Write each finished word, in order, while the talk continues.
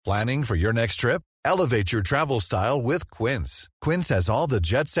Planning for your next trip? Elevate your travel style with Quince. Quince has all the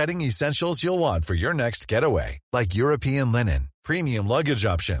jet-setting essentials you'll want for your next getaway, like European linen, premium luggage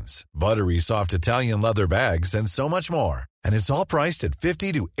options, buttery soft Italian leather bags, and so much more. And it's all priced at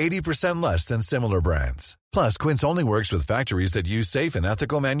 50 to 80% less than similar brands. Plus, Quince only works with factories that use safe and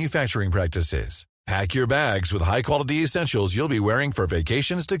ethical manufacturing practices. Pack your bags with high-quality essentials you'll be wearing for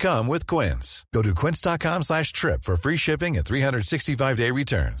vacations to come with Quince. Go to quince.com/trip for free shipping and 365-day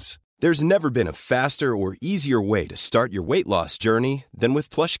returns. There's never been a faster or easier way to start your weight loss journey than with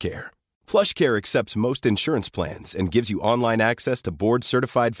PlushCare. PlushCare accepts most insurance plans and gives you online access to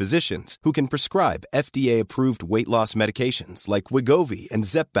board-certified physicians who can prescribe FDA-approved weight loss medications like Wegovy and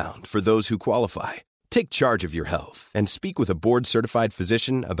Zepbound for those who qualify. Take charge of your health and speak with a board-certified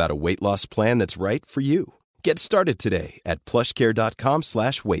physician about a weight loss plan that's right for you. Get started today at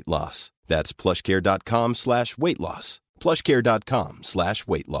plushcare.com/weight loss. That's plushcare.com/weight loss.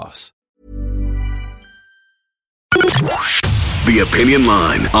 plushcare.com/weight loss. The Opinion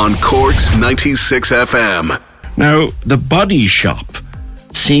Line on Cork's 96 FM. Now, the Body Shop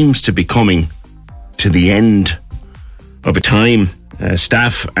seems to be coming to the end of a time.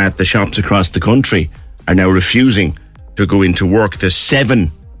 Staff at the shops across the country are now refusing to go into work. There's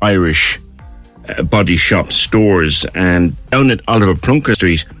 7 Irish Body Shop stores, and down at Oliver Plunkett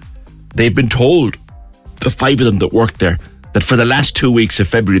Street, they've been told, the 5 of them that work there, that for the last 2 weeks of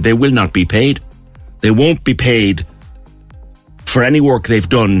February they will not be paid. They won't be paid for any work they've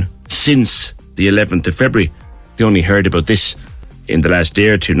done since the 11th of February. They only heard about this in the last day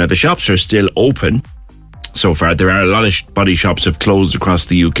or two. Now, the shops are still open. So far, there are a lot of body shops have closed across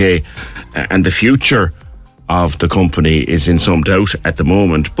the UK, and the future of the company is in some doubt at the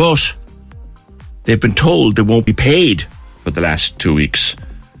moment. But they've been told they won't be paid for the last 2 weeks.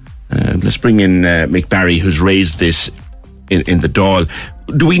 Let's bring in Mick Barry, who's raised this in the Dáil.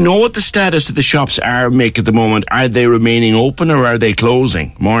 Do we know what the status of the shops are, Mick, at the moment? Are they remaining open or are they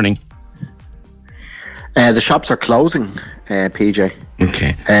closing? Morning. The shops are closing, PJ.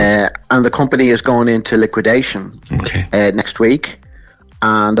 Okay. And the company is going into liquidation next week.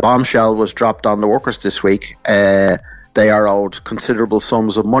 And the bombshell was dropped on the workers this week. They are owed considerable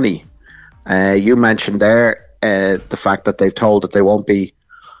sums of money. You mentioned there the fact that they've told that they won't be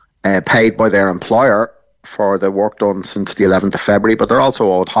paid by their employer for the work done since the 11th of February, but they're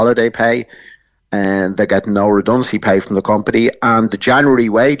also owed holiday pay, and they get no redundancy pay from the company. And the January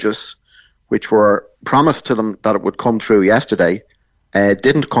wages, which were promised to them that it would come through yesterday,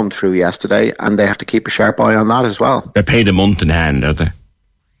 didn't come through yesterday, and they have to keep a sharp eye on that as well. They're paid a month in hand, are they?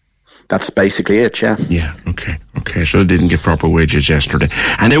 That's basically it, yeah. Yeah, okay. So they didn't get proper wages yesterday.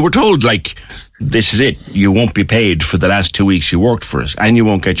 And they were told, like, this is it. You won't be paid for the last 2 weeks you worked for us, and you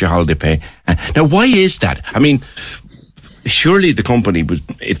won't get your holiday pay. Now, why is that? I mean, surely the company,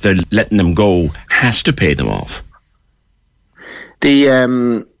 if they're letting them go, has to pay them off.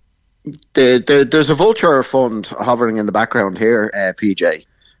 There's a vulture fund hovering in the background here, PJ.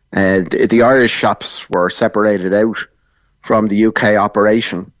 The Irish shops were separated out from the UK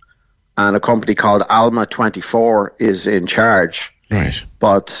operation, and a company called Alma 24 is in charge. Right.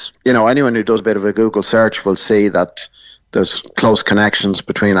 But, you know, anyone who does a bit of a Google search will see that there's close connections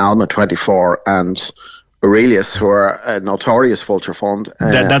between Alma 24 and Aurelius, who are a notorious vulture fund.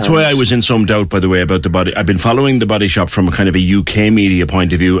 That's why I was in some doubt, by the way, about the body. I've been following the Body Shop from a kind of a UK media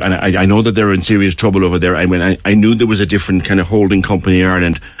point of view, and I know that they're in serious trouble over there. I mean, I knew there was a different kind of holding company in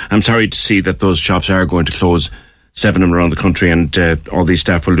Ireland. I'm sorry to see that those shops are going to close, 7 of them around the country, and all these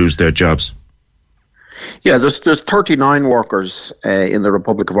staff will lose their jobs. Yeah, there's 39 workers in the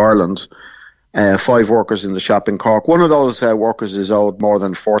Republic of Ireland, 5 workers in the shop in Cork. One of those workers is owed more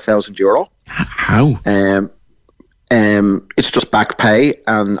than €4,000. How? It's just back pay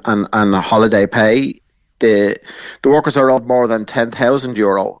and holiday pay. The workers are owed more than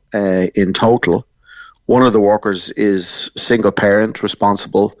 €10,000 in total. One of the workers is single parent,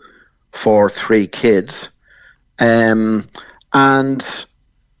 responsible for 3 kids. And,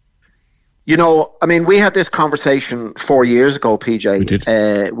 you know, I mean, we had this conversation 4 years ago, PJ. We did.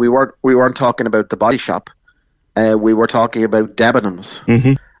 We weren't talking about the Body Shop. We were talking about Debenhams.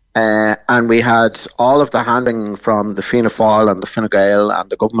 Mm-hmm. And we had all of the handing from the Fianna Fáil and the Fine Gael and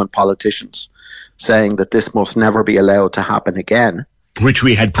the government politicians saying that this must never be allowed to happen again. Which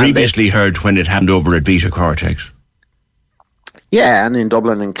we had previously heard when it happened over at Vita Cortex. Yeah, and in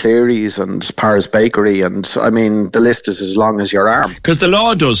Dublin and Cleary's and Paris Bakery, and I mean, the list is as long as your arm. Because the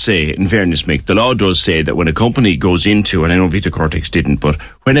law does say, in fairness, Mick, the law does say that when a company goes into, and I know Vita Cortex didn't, but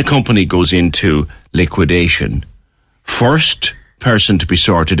when a company goes into liquidation, first person to be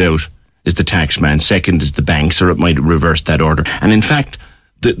sorted out is the taxman, second is the banks, or it might reverse that order. And in fact,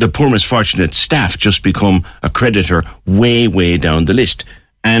 the poor misfortunate staff just become a creditor way, way down the list.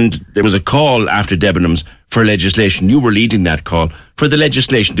 And there was a call after Debenhams for legislation. You were leading that call for the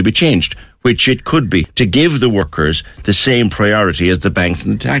legislation to be changed, which it could be, to give the workers the same priority as the banks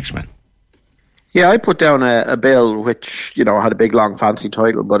and the taxman. Yeah, I put down a bill which, had a big, long, fancy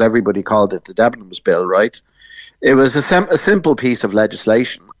title, but everybody called it the Debenhams bill, right? It was a simple piece of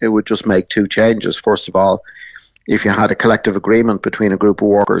legislation. It would just make two changes. First of all, if you had a collective agreement between a group of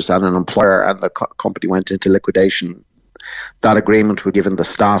workers and an employer and the company went into liquidation, that agreement would give them the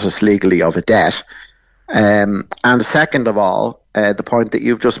status legally of a debt. And second of all, the point that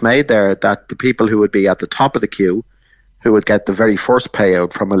you've just made there, that the people who would be at the top of the queue, who would get the very first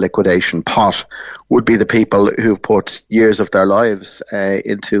payout from a liquidation pot, would be the people who've put years of their lives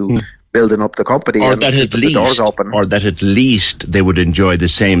into building up the company, or that at least they would enjoy the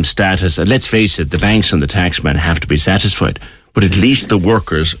same status. And let's face it, the banks and the taxmen have to be satisfied, but at least the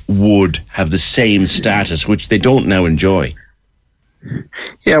workers would have the same status, which they don't now enjoy.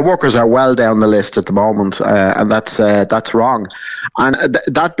 Yeah, workers are well down the list at the moment, and that's wrong. And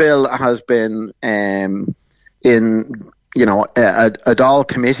that bill has been in a Dáil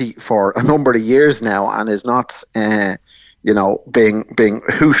committee for a number of years now, and is not being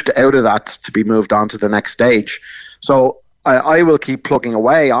hooshed out of that to be moved on to the next stage. So I will keep plugging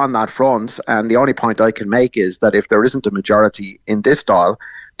away on that front, and the only point I can make is that if there isn't a majority in this Dáil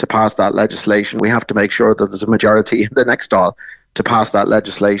to pass that legislation, we have to make sure that there's a majority in the next Dáil to pass that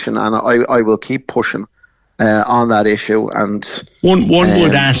legislation, and I will keep pushing on that issue. And one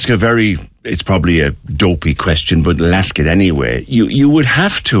would ask it's probably a dopey question, but I'll ask it anyway. You would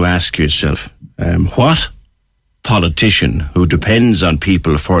have to ask yourself, what politician who depends on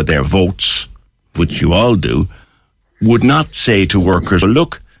people for their votes, which you all do, would not say to workers, well,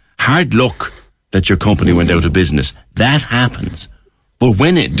 look, hard luck that your company went out of business. That happens. But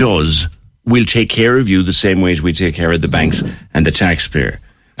when it does, we'll take care of you the same way as we take care of the banks and the taxpayer,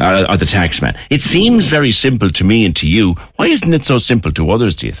 or the taxman. It seems very simple to me and to you. Why isn't it so simple to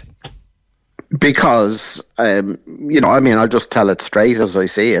others, do you think? Because, I'll just tell it straight as I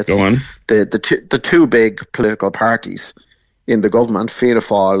see it. Go on. The two big political parties in the government, Fianna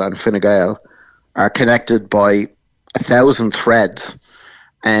Fáil and Fine Gael, are connected by 1,000 threads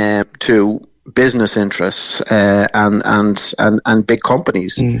to business interests and big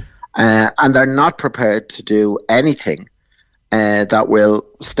companies. And they're not prepared to do anything that will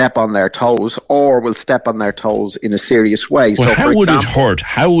step on their toes, or will step on their toes in a serious way. Well, so, how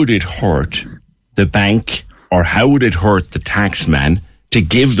would it hurt the bank, or how would it hurt the taxman to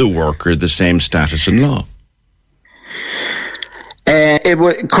give the worker the same status in law?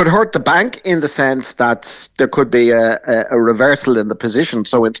 It could hurt the bank in the sense that there could be a reversal in the position.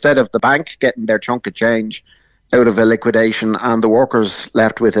 So instead of the bank getting their chunk of change out of a liquidation and the workers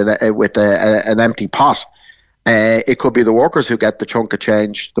left with an empty pot, it could be the workers who get the chunk of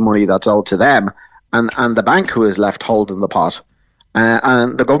change, the money that's owed to them, and the bank who is left holding the pot.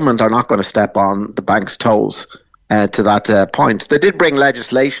 And the government are not going to step on the bank's toes to that point. They did bring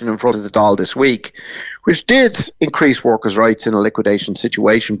legislation in front of the Dáil this week, which did increase workers' rights in a liquidation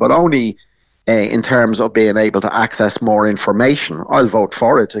situation, but only in terms of being able to access more information. I'll vote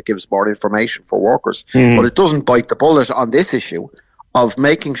for it. It gives more information for workers. But it doesn't bite the bullet on this issue of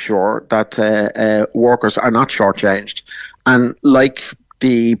making sure that workers are not shortchanged. And like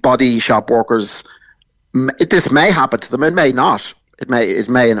the body shop workers, this may happen to them, it may not. It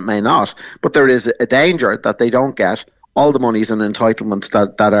may and it may not. But there is a danger that they don't get all the monies and entitlements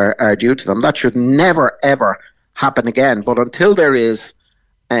that are due to them. That should never, ever happen again. But until there is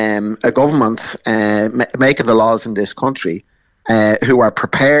a government making the laws in this country who are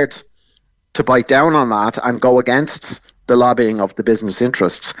prepared to bite down on that and go against the lobbying of the business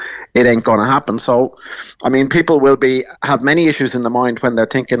interests, it ain't going to happen. So, people will have many issues in the mind when they're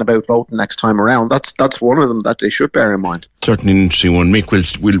thinking about voting next time around. That's one of them that they should bear in mind. Certainly an interesting one. Mick,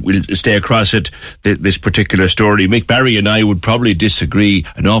 we'll stay across it, this particular story. Mick Barry and I would probably disagree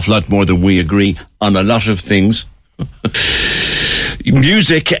an awful lot more than we agree on a lot of things.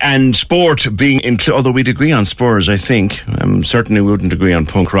 Music and sport although we'd agree on Spurs, I think. Certainly we wouldn't agree on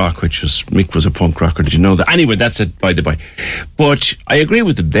punk rock, Mick was a punk rocker. Did you know that? Anyway, that's it, by the by. But I agree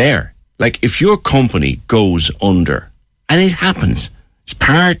with him there. Like, if your company goes under, and it happens, it's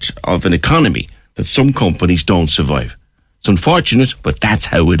part of an economy that some companies don't survive. It's unfortunate, but that's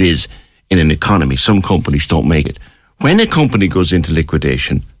how it is in an economy. Some companies don't make it. When a company goes into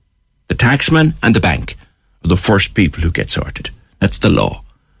liquidation, the taxman and the bank are the first people who get sorted. That's the law.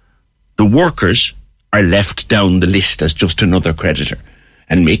 The workers are left down the list as just another creditor.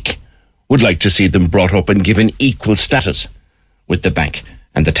 And Mick would like to see them brought up and given equal status with the bank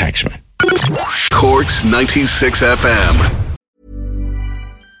and the taxman. Cork's 96 FM.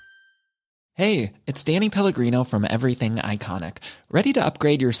 Hey, it's Danny Pellegrino from Everything Iconic. Ready to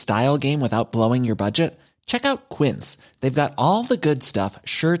upgrade your style game without blowing your budget? Check out Quince. They've got all the good stuff,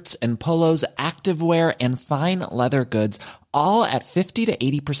 shirts and polos, activewear, and fine leather goods, all at 50 to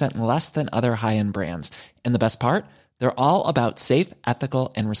 80% less than other high-end brands. And the best part? They're all about safe,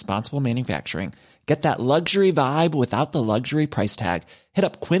 ethical, and responsible manufacturing. Get that luxury vibe without the luxury price tag. Hit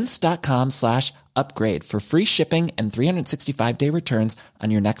up quince.com/upgrade for free shipping and 365-day returns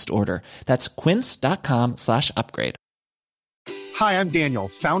on your next order. That's quince.com/upgrade. Hi, I'm Daniel,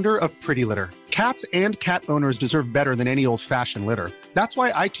 founder of Pretty Litter. Cats and cat owners deserve better than any old-fashioned litter. That's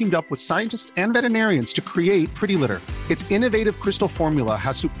why I teamed up with scientists and veterinarians to create Pretty Litter. Its innovative crystal formula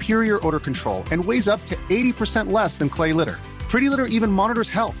has superior odor control and weighs up to 80% less than clay litter. Pretty Litter even monitors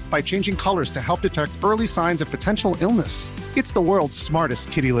health by changing colors to help detect early signs of potential illness. It's the world's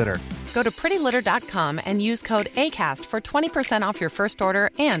smartest kitty litter. Go to prettylitter.com and use code ACAST for 20% off your first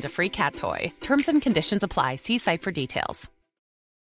order and a free cat toy. Terms and conditions apply. See site for details.